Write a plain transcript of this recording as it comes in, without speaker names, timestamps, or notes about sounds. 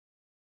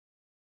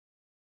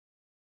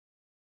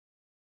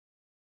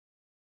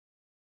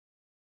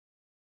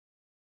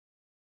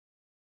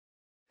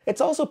it's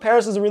also,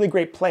 Paris is a really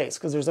great place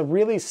because there's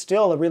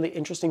still a really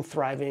interesting,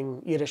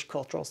 thriving Yiddish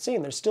cultural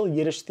scene. There's still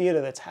Yiddish theater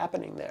that's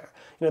happening there.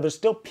 There's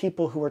still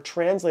people who are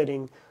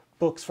translating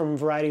books from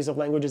varieties of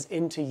languages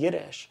into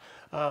Yiddish.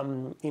 The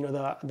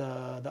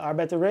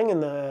Arbeit der Ring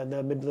and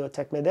the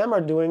Bibliothek Medem are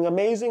doing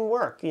amazing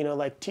work.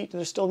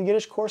 There's still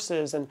Yiddish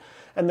courses, and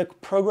the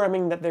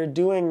programming that they're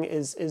doing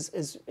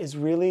is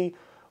really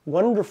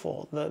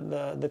wonderful.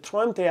 The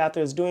Träum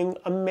Theater is doing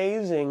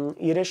amazing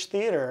Yiddish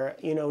theater.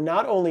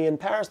 Not only in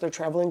Paris, they're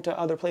traveling to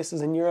other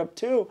places in Europe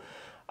too.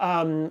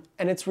 And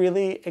it's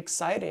really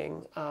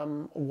exciting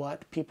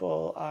what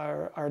people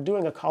are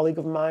doing. A colleague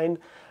of mine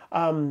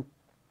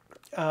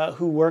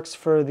who works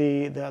for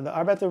the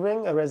Arbeit der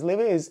Ring, Res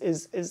Leve,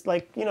 is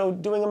like,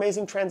 doing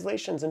amazing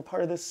translations and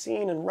part of this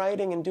scene and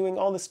writing and doing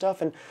all this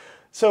stuff. And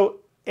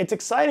so it's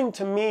exciting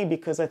to me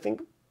because I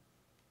think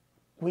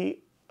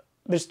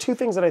there's two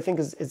things that I think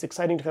is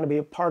exciting to kind of be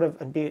a part of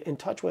and be in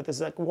touch with.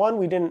 Is like,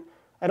 one,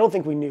 I don't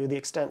think we knew the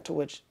extent to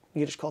which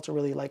Yiddish culture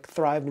really like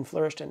thrived and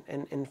flourished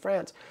in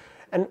France.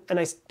 And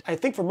I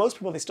think for most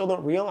people, they still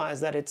don't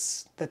realize that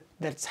it's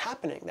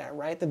happening there,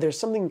 right? That there's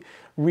something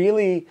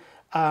really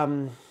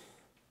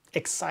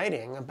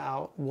exciting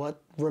about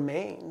what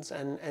remains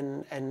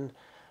and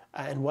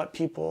what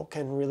people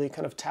can really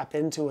kind of tap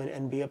into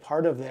and be a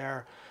part of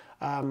there.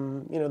 The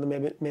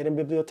Medem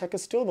Bibliothek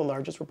is still the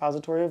largest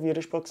repository of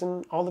Yiddish books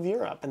in all of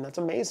Europe, and that's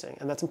amazing,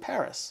 and that's in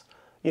Paris.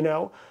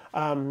 The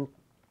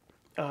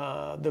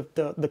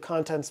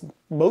contents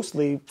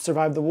mostly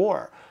survived the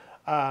war,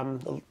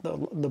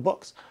 the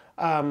books.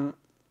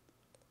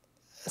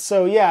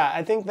 So yeah,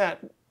 I think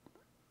that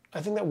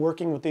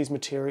working with these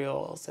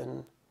materials,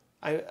 and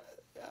I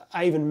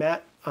even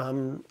met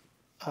one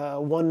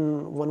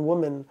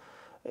woman,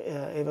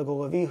 Eva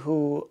Gogavi,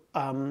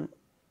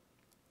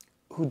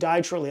 who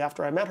died shortly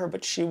after I met her,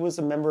 but she was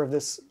a member of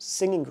this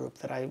singing group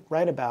that I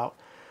write about.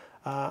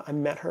 I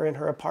met her in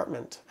her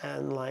apartment,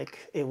 and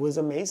it was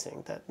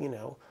amazing that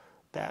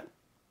that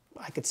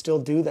I could still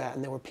do that.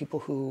 And there were people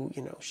who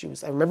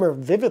I remember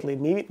vividly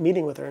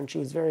meeting with her, and she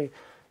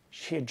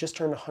had just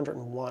turned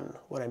 101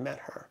 when I met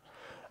her.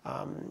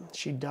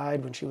 She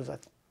died when she was,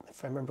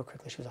 if I remember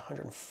correctly, she was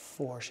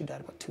 104. She died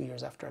about 2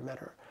 years after I met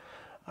her.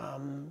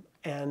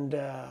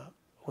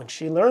 When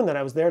she learned that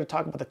I was there to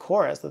talk about the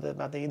chorus,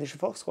 about the Yiddish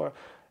Volkschor,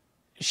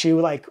 she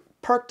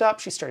perked up.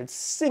 She started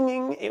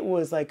singing. It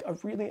was like a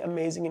really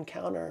amazing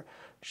encounter.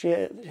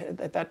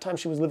 At that time,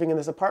 she was living in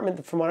this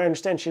apartment. From what I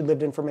understand, she'd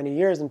lived in for many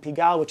years in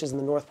Pigalle, which is in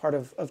the north part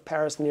of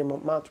Paris near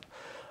Montmartre.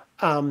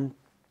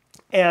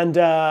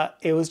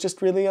 It was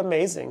just really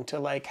amazing to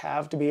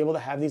be able to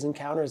have these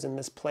encounters in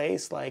this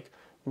place,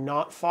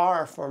 not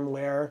far from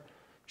where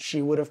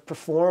she would have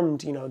performed,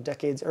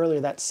 decades earlier.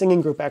 That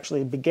singing group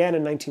actually began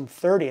in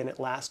 1930, and it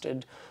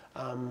lasted,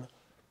 I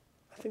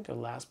think their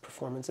last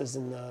performances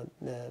in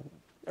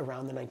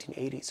around the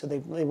 1980s. So they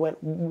went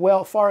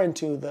far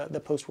into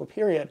the post-war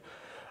period.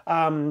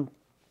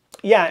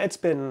 Yeah, it's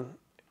been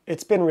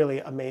really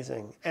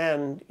amazing,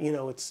 and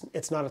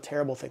it's not a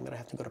terrible thing that I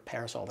have to go to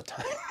Paris all the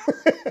time.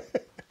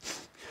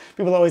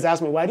 People always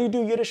ask me, why do you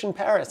do Yiddish in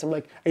Paris? I'm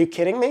like, are you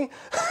kidding me?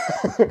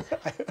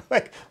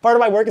 Part of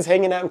my work is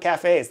hanging out in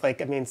cafes.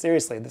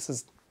 Seriously,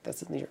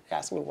 you're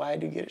asking me why I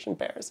do Yiddish in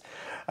Paris.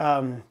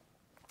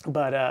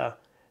 But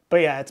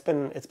yeah, it's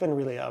been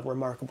really a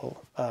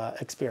remarkable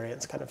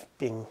experience, kind of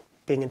being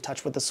in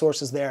touch with the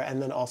sources there,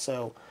 and then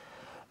also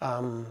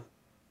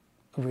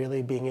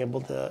really being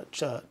able to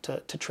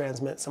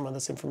transmit some of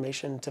this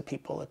information to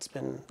people. It's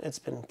been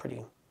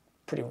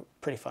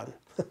pretty fun.